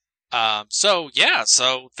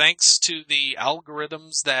 So thanks to the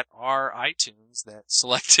algorithms that are iTunes that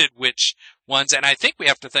selected which ones, and I think we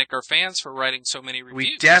have to thank our fans for writing so many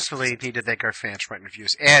reviews. We definitely need to thank our fans for writing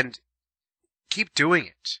reviews, and keep doing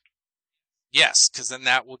it. Yes, because then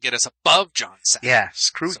that will get us above John Sally. Yeah,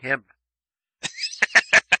 screw him.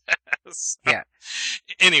 Yeah.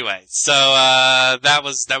 Anyway, so that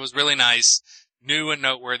was really nice. New and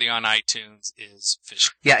noteworthy on iTunes is Fish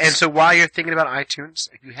Nerds. Yeah, and so while you're thinking about iTunes,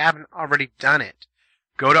 if you haven't already done it,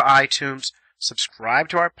 go to iTunes, subscribe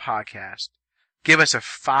to our podcast, give us a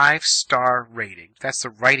 5-star rating. That's the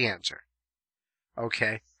right answer.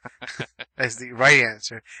 Okay? That's the right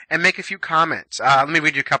answer. And make a few comments. Let me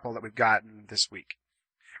read you a couple that we've gotten this week.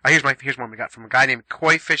 Here's one we got from a guy named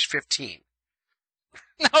Koi-Fish15.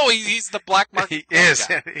 No, he's the black market. He is.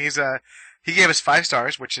 Guy. He gave us 5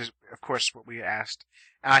 stars, which is, of course, what we asked.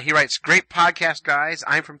 He writes, great podcast, guys.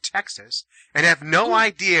 I'm from Texas and have no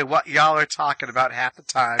idea what y'all are talking about half the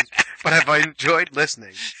time, but I've enjoyed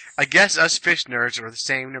listening. I guess us fish nerds are the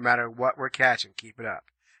same no matter what we're catching. Keep it up.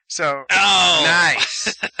 So,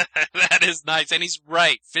 nice. That is nice. And he's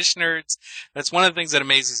right. Fish Nerds, that's one of the things that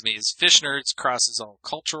amazes me is Fish Nerds crosses all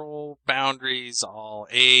cultural boundaries, all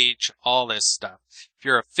age, all this stuff. If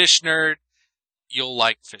you're a fish nerd, you'll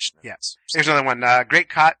like Fish Nerds. Yes. Here's another one. Great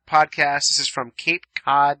podcast. This is from Cape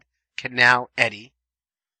Cod Canal Eddie.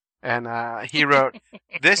 And he wrote,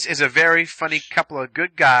 this is a very funny couple of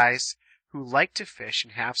good guys who like to fish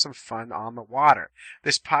and have some fun on the water.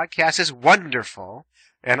 This podcast is wonderful.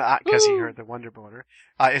 And because he heard the Wonder Boner,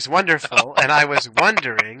 it's wonderful. And I was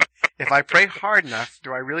wondering if I pray hard enough,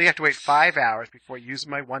 do I really have to wait 5 hours before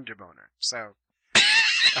using my Wonder Boner? So,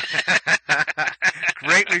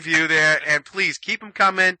 great review there. And please keep them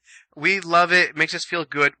coming. We love it. It makes us feel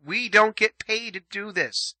good. We don't get paid to do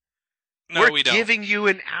this. No, we don't. We're giving you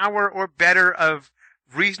an hour or better of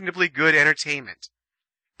reasonably good entertainment.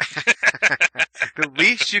 The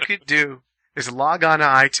least you could do is log on to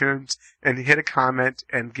iTunes and hit a comment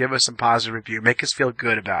and give us some positive review. Make us feel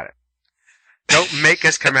good about it. Don't make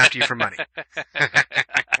us come after you for money.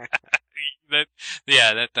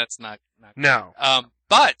 That's not no.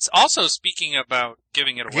 But also speaking about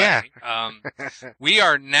giving it away, we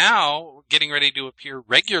are now getting ready to appear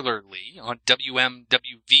regularly on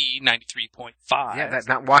WMWV 93.5. Yeah, that's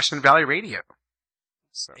not Washington Valley Radio.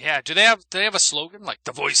 So. Yeah, do they have a slogan like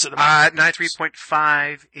the voice of the mountains?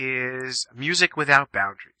 93.5 is music without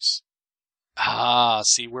boundaries.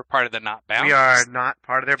 See, we're part of the not boundaries. We are not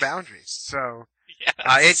part of their boundaries. So,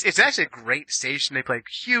 yes. It's actually a great station. They play a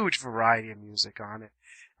huge variety of music on it.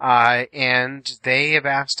 And they have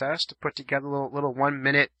asked us to put together little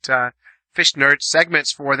 1-minute, Fish Nerd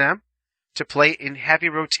segments for them. to play in heavy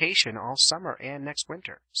rotation all summer and next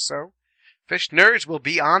winter. So, Fish Nerds will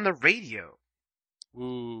be on the radio.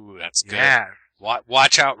 Ooh, that's good. Yeah.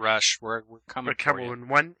 Watch out, Rush. We're coming. We're for you. coming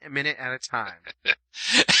 1 minute at a time.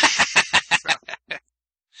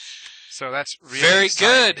 So that's really Very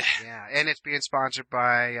exciting. good. Yeah, and it's being sponsored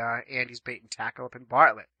by Andy's Bait and Tackle up in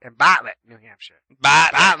Bartlett, New Hampshire.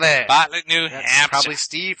 Bartlett, New That's Hampshire. probably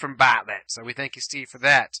Steve from Bartlett. So we thank you, Steve, for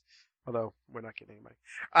that. Although we're not getting any money.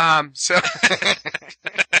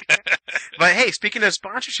 But hey, speaking of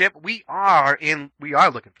sponsorship, we are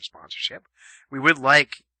looking for sponsorship. We would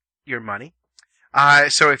like your money.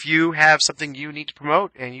 So if you have something you need to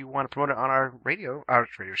promote and you want to promote it on our radio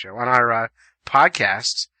show, on our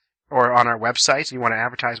podcast, or on our website, and you want to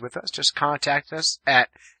advertise with us, just contact us at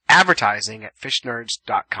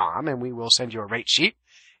advertising@fishnerds.com, and we will send you a rate sheet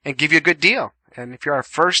and give you a good deal. And if you're our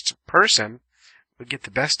first person, we'll get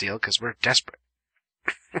the best deal because we're desperate.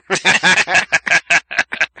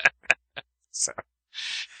 So,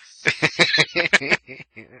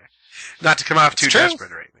 not to come off too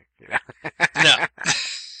desperate or anything.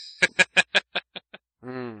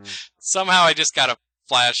 No. Somehow I just got a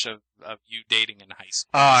flash of you dating in high school.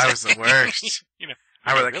 Oh, I was the worst.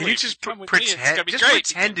 I was like, really, can you just come with pretend? me? Just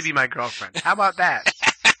pretend to be my girlfriend. How about that?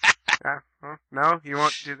 No, you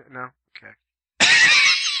won't do that. No, okay.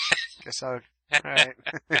 Guess I'll. All right.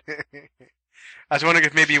 I was wondering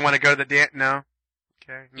if maybe you want to go to the dance. No.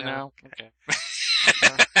 Okay. No. Okay. No.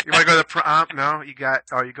 You want to go to the prom? No.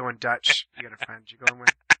 You're going Dutch. You got a friend you're going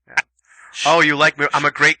with? Yeah. Oh, you like me? I'm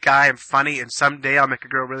a great guy. I'm funny, and someday I'll make a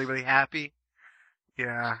girl really, really happy.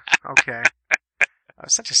 Yeah. Okay. I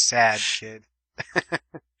was such a sad kid.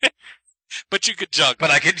 But you could juggle. But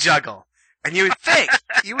I could juggle. And you would think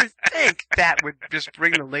that would just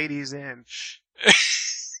bring the ladies in.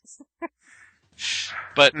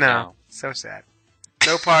 But no. So sad.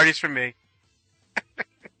 No parties for me.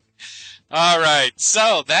 All right.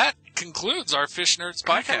 So that concludes our Fish Nerds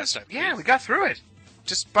podcast. Yeah, we got through it.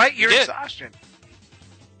 Despite your exhaustion.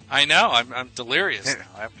 I know. I'm delirious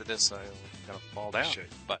now. After this, I'm gonna fall down.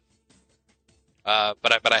 But I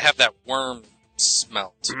have that worm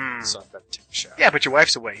smell too, so I've got to take a shower. Yeah, but your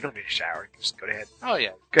wife's away. You don't need a shower. You just go ahead. Oh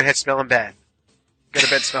yeah. Go ahead, smelling bad. Go to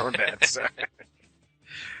bed smelling bad. So.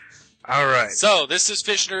 All right. So this is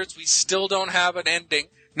Fish Nerds. We still don't have an ending.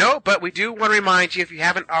 No, but we do want to remind you, if you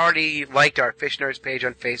haven't already liked our Fish Nerds page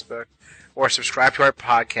on Facebook or subscribed to our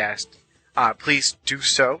podcast, please do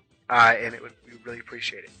so, and we really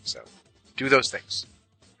appreciate it. So do those things.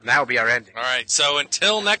 And that will be our ending. All right. So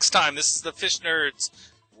until next time, this is the Fish Nerds.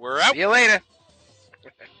 We're out. See you later.